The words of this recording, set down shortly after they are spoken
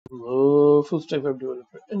Hello, full stack web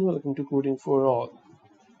developer, and welcome to Coding for All.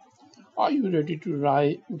 Are you ready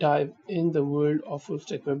to dive in the world of full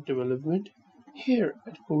stack web development? Here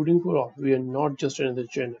at Coding for All, we are not just another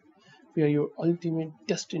channel. We are your ultimate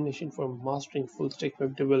destination for mastering full stack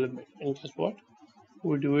web development. And guess what?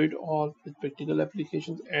 We do it all with practical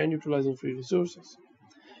applications and utilizing free resources.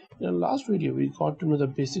 In our last video, we got to know the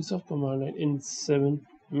basics of command line in 7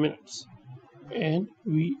 minutes. And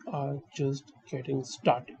we are just getting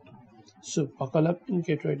started. So buckle up and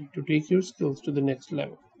get ready to take your skills to the next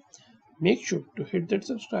level. Make sure to hit that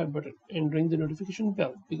subscribe button and ring the notification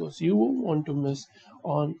bell because you won't want to miss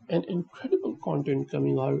on an incredible content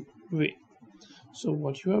coming our way. So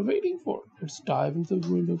what you are waiting for? Let's dive into the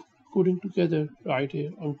world of coding together right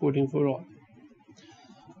here on Coding for All.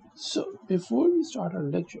 So before we start our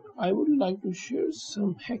lecture, I would like to share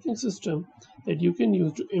some hacking system that you can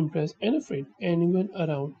use to impress and afraid anyone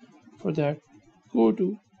around. For that, go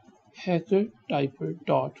to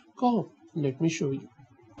hackertyper.com. Let me show you.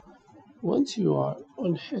 Once you are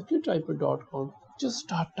on hackertyper.com, just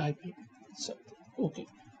start typing something. Okay,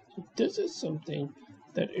 so this is something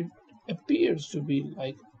that it appears to be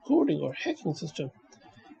like coding or hacking system.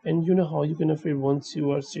 And you know how you can afraid once you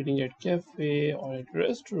are sitting at cafe or at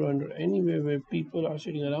restaurant or anywhere where people are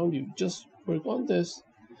sitting around you, just work on this.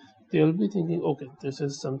 They'll be thinking, okay, this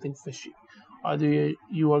is something fishy. Either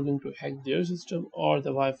you are going to hack their system or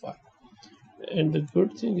the Wi-Fi. And the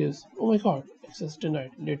good thing is, oh my god, access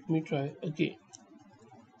denied. Let me try again.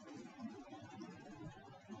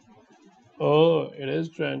 Oh, it is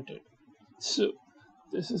granted. So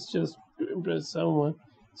this is just to impress someone.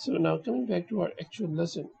 So now coming back to our actual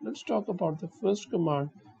lesson, let's talk about the first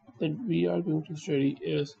command that we are going to study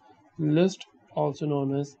is list, also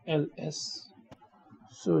known as ls.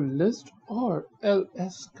 So list or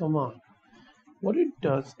ls command, what it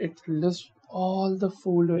does, it lists all the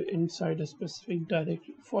folder inside a specific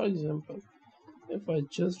directory. For example, if I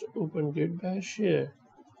just open gitbash here,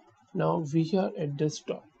 now we are at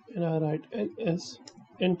desktop and I write ls,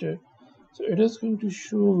 enter, so it is going to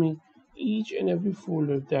show me each and every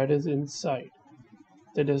folder that is inside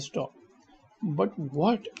the desktop. But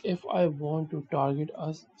what if I want to target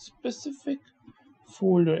a specific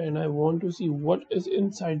folder and I want to see what is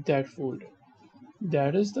inside that folder?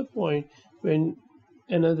 That is the point when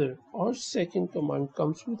another or second command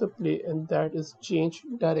comes into play, and that is change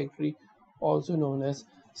directory, also known as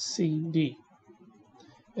cd.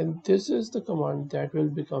 And this is the command that will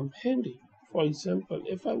become handy. For example,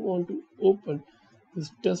 if I want to open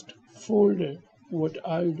this test folder, what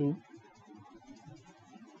I'll do,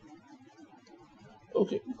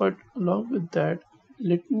 okay, but along with that,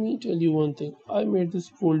 let me tell you one thing. I made this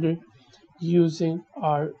folder using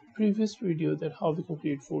our previous video that how we can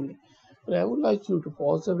create folder, and I would like you to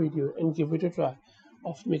pause the video and give it a try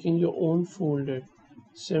of making your own folder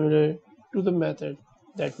similar to the method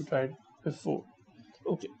that we tried before.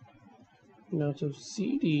 Okay, now so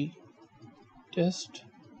cd test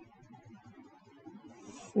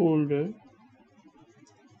folder.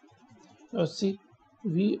 Now see,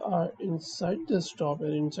 we are inside desktop,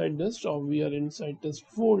 and inside desktop we are inside this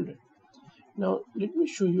folder. Now let me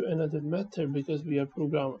show you another method because we are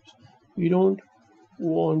programmers. We don't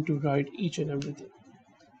want to write each and everything.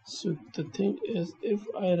 So the thing is, if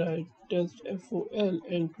I write test fol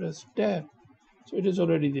and press tab, so it is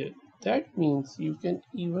already there. That means you can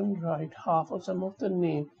even write half or some of the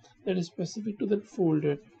name that is specific to that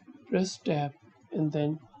folder, press tab, and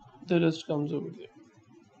then the rest comes over there.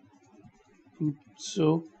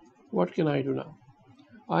 So what can I do now?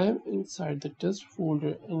 I am inside the test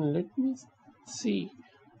folder, and let me see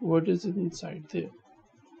what is inside there.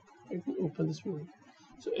 Let me open this folder.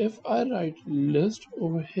 So if I write list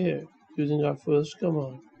over here using our first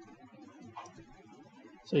command,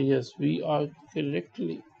 so yes, we are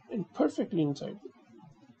correctly and perfectly inside.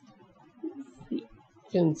 We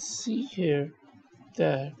can see here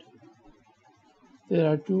that there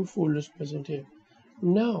are two folders present here.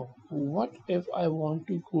 Now what if I want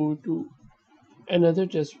to go to another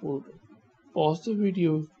test folder? Pause the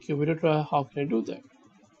video, give it a try. How can I do that?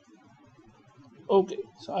 Okay,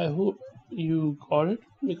 so I hope you got it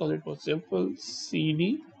because it was simple.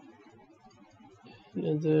 cd,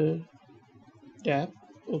 another tab.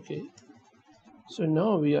 Okay, so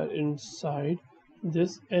now we are inside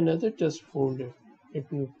this another test folder. Let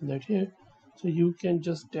me open that here so you can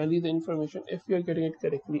just tally the information if you are getting it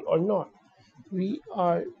correctly or not. We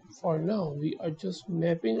are, for now, we are just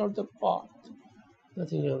mapping out the path,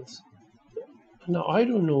 nothing else. Now I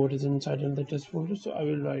don't know what is inside in the test folder, so I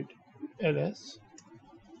will write ls,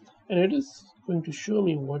 and it is going to show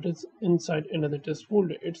me what is inside another test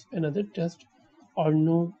folder. It's another test or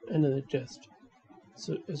no another test.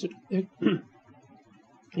 So is it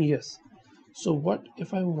yes. So what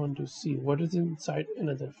if I want to see what is inside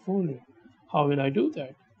another folder? How will I do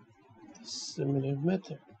that? Similar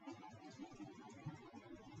method.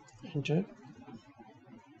 Enter.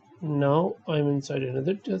 Now I'm inside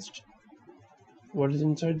another test. What is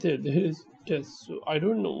inside there? There is test. So I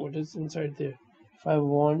don't know what is inside there. If I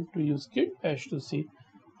want to use gitbash to see,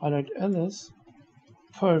 I'll write ls.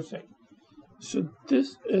 Perfect. So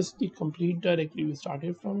this is the complete directory. We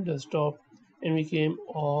started from desktop and we came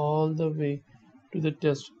all the way to the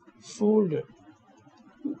test folder.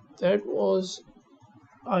 That was,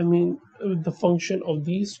 the function of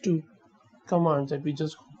these two commands that we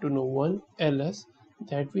just got to know. One, ls,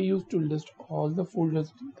 that we use to list all the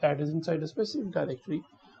folders that is inside a specific directory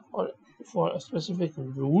or for a specific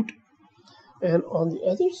root. And on the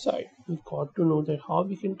other side, we got to know that how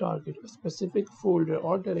we can target a specific folder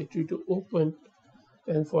or directory to open,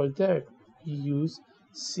 and for that we use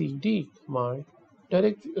cd command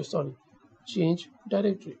directory, change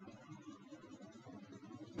directory.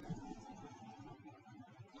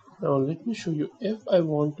 Now let me show you. If I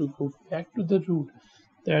want to go back to the root,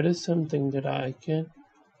 that is something that I can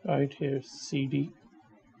write here cd,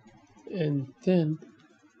 and then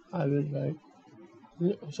I will write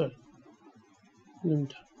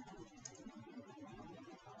limit.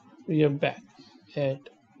 We are back at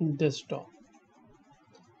desktop.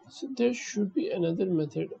 So there should be another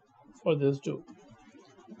method for this too,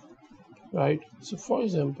 right? So for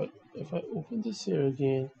example, if I open this here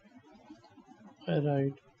again, I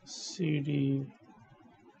write cd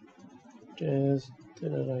test,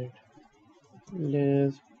 then I write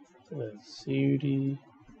list, then I cd,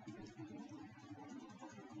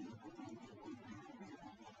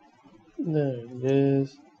 then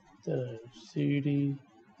list, then I cd,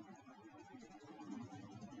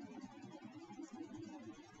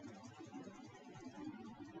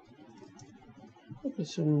 okay.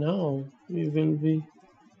 So now we will be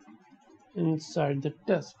inside the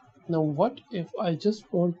test. Now what if I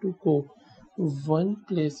just want to go one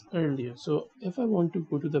place earlier? So if I want to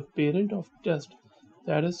go to the parent of test,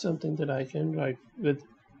 that is something that I can write with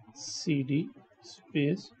cd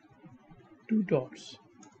space 2 dots.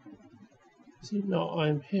 See, now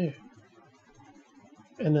I'm here,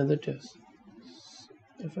 another test.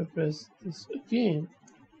 If I press this again,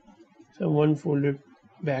 so one folder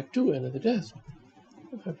back to another test.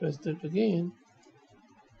 If I press that again,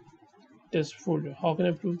 test folder. How can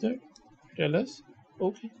I prove that? Tell us.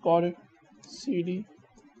 Okay, got it. cd,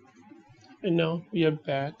 and now we are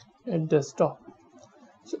back at desktop.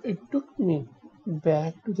 So it took me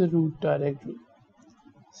back to the root directory.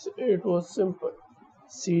 So it was simple.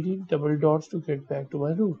 cd double dots to get back to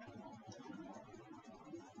my root.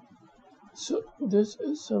 So this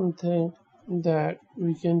is something that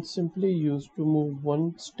we can simply use to move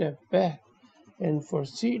one step back, and for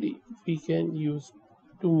cd we can use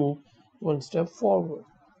to move one step forward,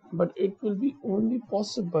 but it will be only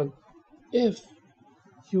possible if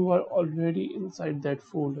you are already inside that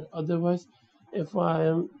folder. Otherwise, if I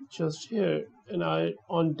am just here and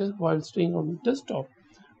while staying on desktop,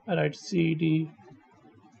 I write cd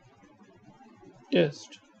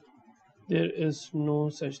test, there is no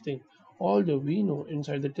such thing. Although we know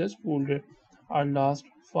inside the test folder our last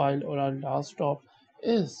file or our last stop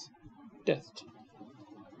is test.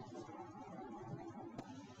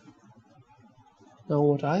 Now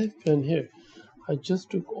what I've done here, I just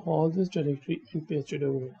took all this directory and pasted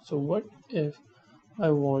over it. So what if I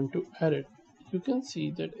want to edit? You can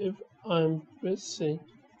see that if I'm pressing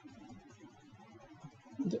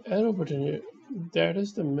the arrow button here, that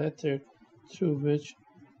is the method through which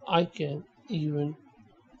I can even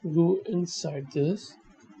go inside this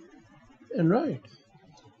and write.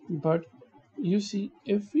 But you see,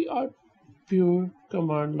 if we are pure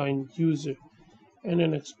command line user and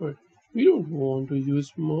an expert, we don't want to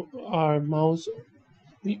use our mouse,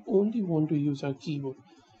 we only want to use our keyboard.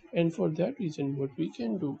 And for that reason, what we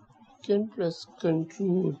can do, we can press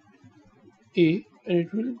Ctrl A and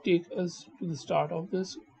it will take us to the start of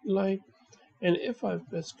this line, and if I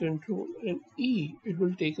press Ctrl and E, it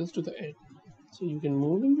will take us to the end. So you can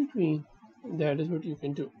move in between, that is what you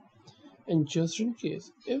can do. And just in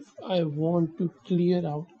case, if I want to clear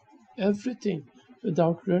out everything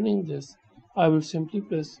without running this, I will simply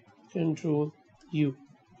press Ctrl U,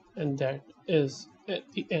 and that is at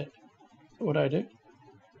the end. What I did,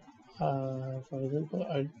 for example,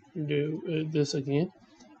 I do this again,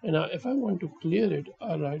 and now if I want to clear it,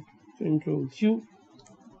 I write Ctrl U,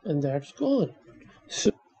 and that's gone.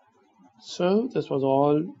 So this was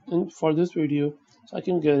all for this video. So I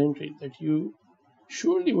can guarantee that you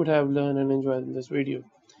surely would have learned and enjoyed in this video,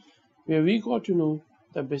 where we got to know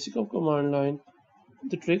the basic of command line,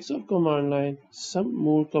 the tricks of command line, some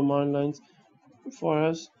more command lines for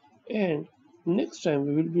us, and next time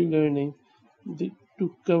we will be learning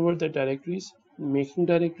to cover the directories, making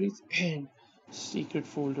directories, and secret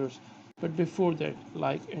folders. But before that,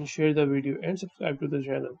 like and share the video and subscribe to the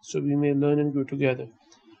channel so we may learn and grow together.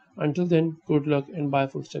 Until then, good luck and bye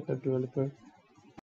full stack web developer.